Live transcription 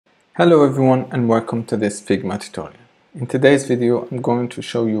Hello everyone and welcome to this Figma tutorial. In today's video I'm going to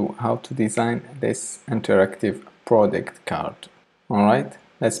show you how to design this interactive product card. Alright,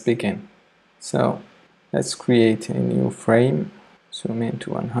 let's begin. So let's create a new frame, zoom in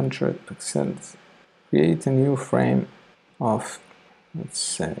to 100 pixels, create a new frame of, let's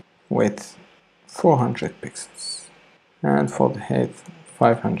say, width 400 pixels and for the height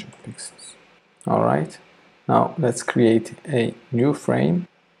 500 pixels. Alright, now let's create a new frame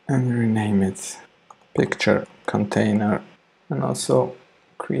and rename it picture container, and also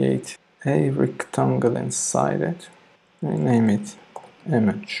create a rectangle inside it, rename it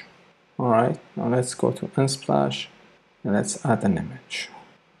image. Alright, now let's go to Unsplash and let's add an image.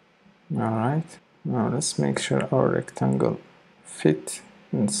 Alright, now let's make sure our rectangle fit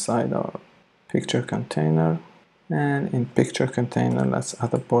inside our picture container, and in picture container let's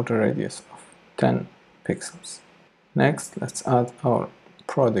add a border radius of 10 pixels. Next, let's add our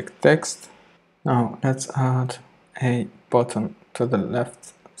product text. Now let's add a button to the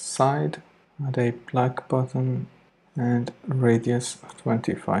left side, add a black button and radius of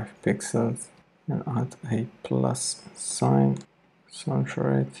 25 pixels, and add a plus sign,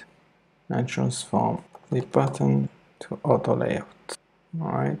 center it and transform the button to auto layout.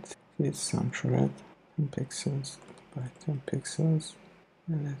 Alright, please center it 10 pixels by 10 pixels,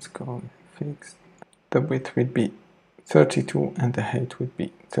 and let's go fixed. The width will be 32 and the height would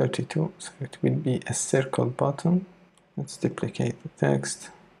be 32, so it will be a circle button. Let's duplicate the text.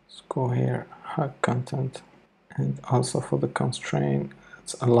 Let's go here, hide content, and also for the constraint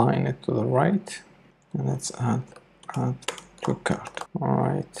let's align it to the right, and let's add to cart.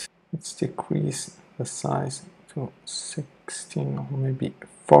 Alright, let's decrease the size to 16 or maybe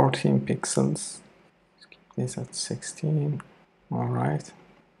 14 pixels. Let's keep this at 16. Alright,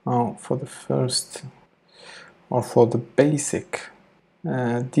 now for the first or for the basic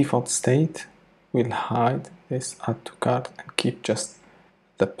default state, we'll hide this add to cart and keep just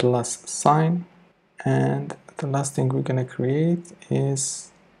the plus sign. And the last thing we're going to create is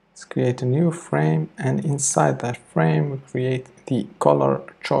let's create a new frame, and inside that frame we create the color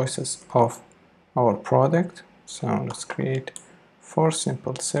choices of our product. So let's create 4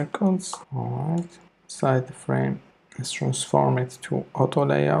 simple circles. Alright, inside the frame let's transform it to auto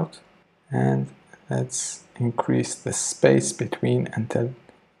layout, and let's increase the space between until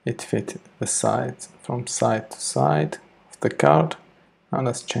it fit the sides from side to side of the card. Now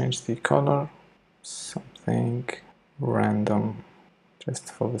let's change the color, something random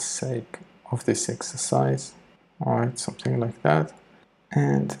just for the sake of this exercise. Alright, something like that.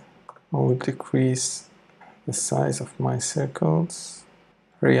 And I will decrease the size of my circles,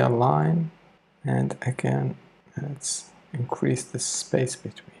 realign, and again let's increase the space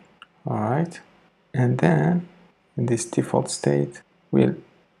between. Alright. And then in this default state we'll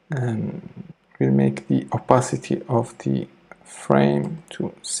make the opacity of the frame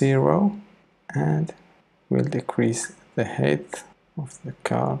to 0, and we'll decrease the height of the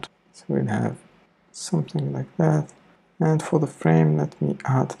card, so we'll have something like that. And for the frame let me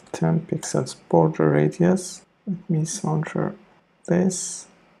add 10 pixels border radius. Let me center this,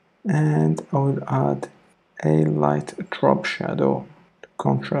 and I will add a light drop shadow to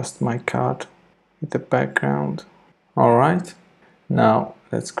contrast my card with the background. Alright, now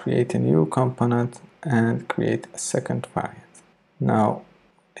let's create a new component and create a second variant. Now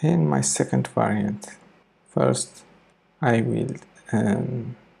in my second variant, first I will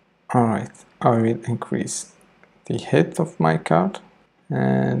increase the height of my card,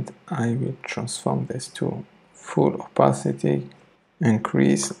 and I will transform this to full opacity,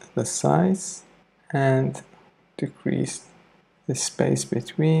 increase the size and decrease the space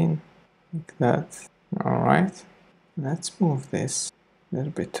between, like that. Alright, let's move this a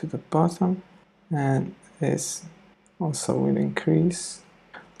little bit to the bottom, and this also will increase.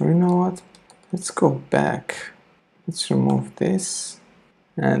 But you know what, let's go back, let's remove this,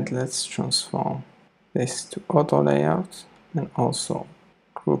 and let's transform this to auto layout, and also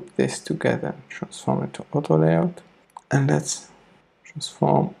group this together, transform it to auto layout, and let's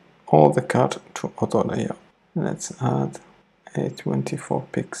transform all the card to auto layout. Let's add a 24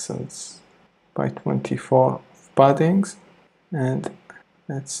 pixels by 24 paddings, and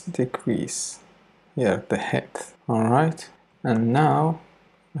let's decrease here the height. Alright, and now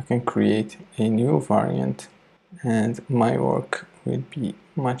I can create a new variant, and my work will be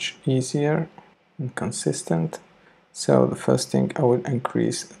much easier and consistent. So the first thing, I will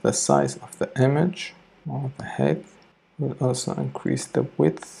increase the size of the image or the head. We'll also increase the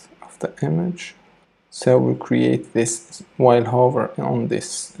width of the image. So we'll create this while hover on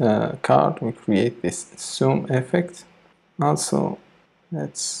this card, we create this zoom effect. Also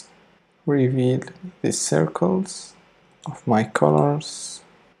let's reveal the circles of my colors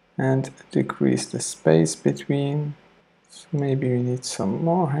and decrease the space between. So maybe we need some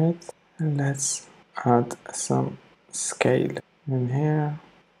more height, and let's add some scale in here.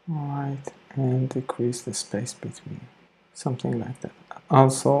 Alright, and decrease the space between, something like that.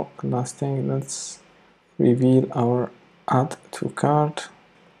 Also, last thing, let's reveal our add to cart,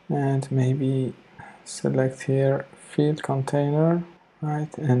 and maybe select here field container,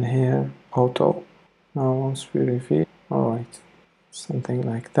 right, and here auto. Now once we reveal, alright, something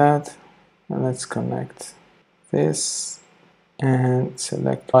like that. And let's connect this and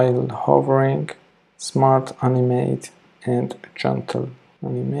select while hovering, smart animate and gentle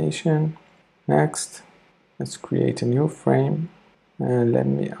animation. Next, let's create a new frame. Let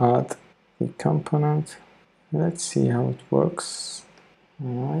me add the component. Let's see how it works.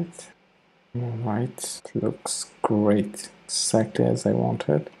 Alright, it looks great, exactly as I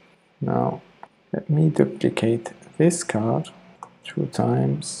wanted. Now let me duplicate this card 2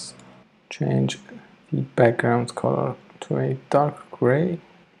 times, change the background color to a dark gray.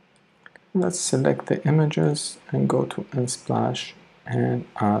 Let's select the images and go to Unsplash and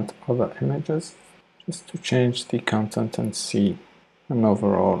add other images just to change the content and see an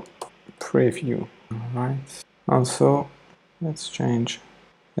overall preview. Alright. Also, let's change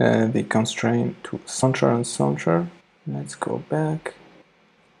the constraint to center and center. Let's go back.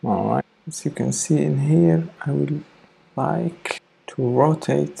 Alright. As you can see in here, I would like to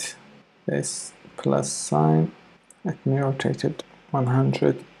rotate this plus sign. Let me rotate it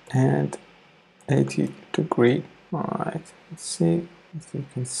 180 degree. Alright, let's see. As you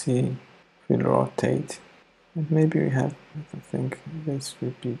can see, we'll rotate. And maybe we have, I think this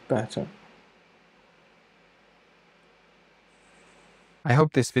would be better. I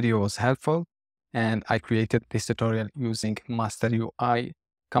hope this video was helpful, and I created this tutorial using Master UI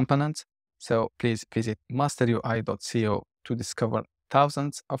components. So please visit masterui.co to discover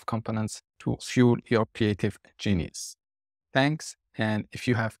thousands of components to fuel your creative genius. Thanks, and if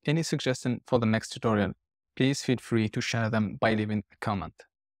you have any suggestion for the next tutorial, please feel free to share them by leaving a comment.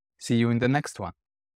 See you in the next one.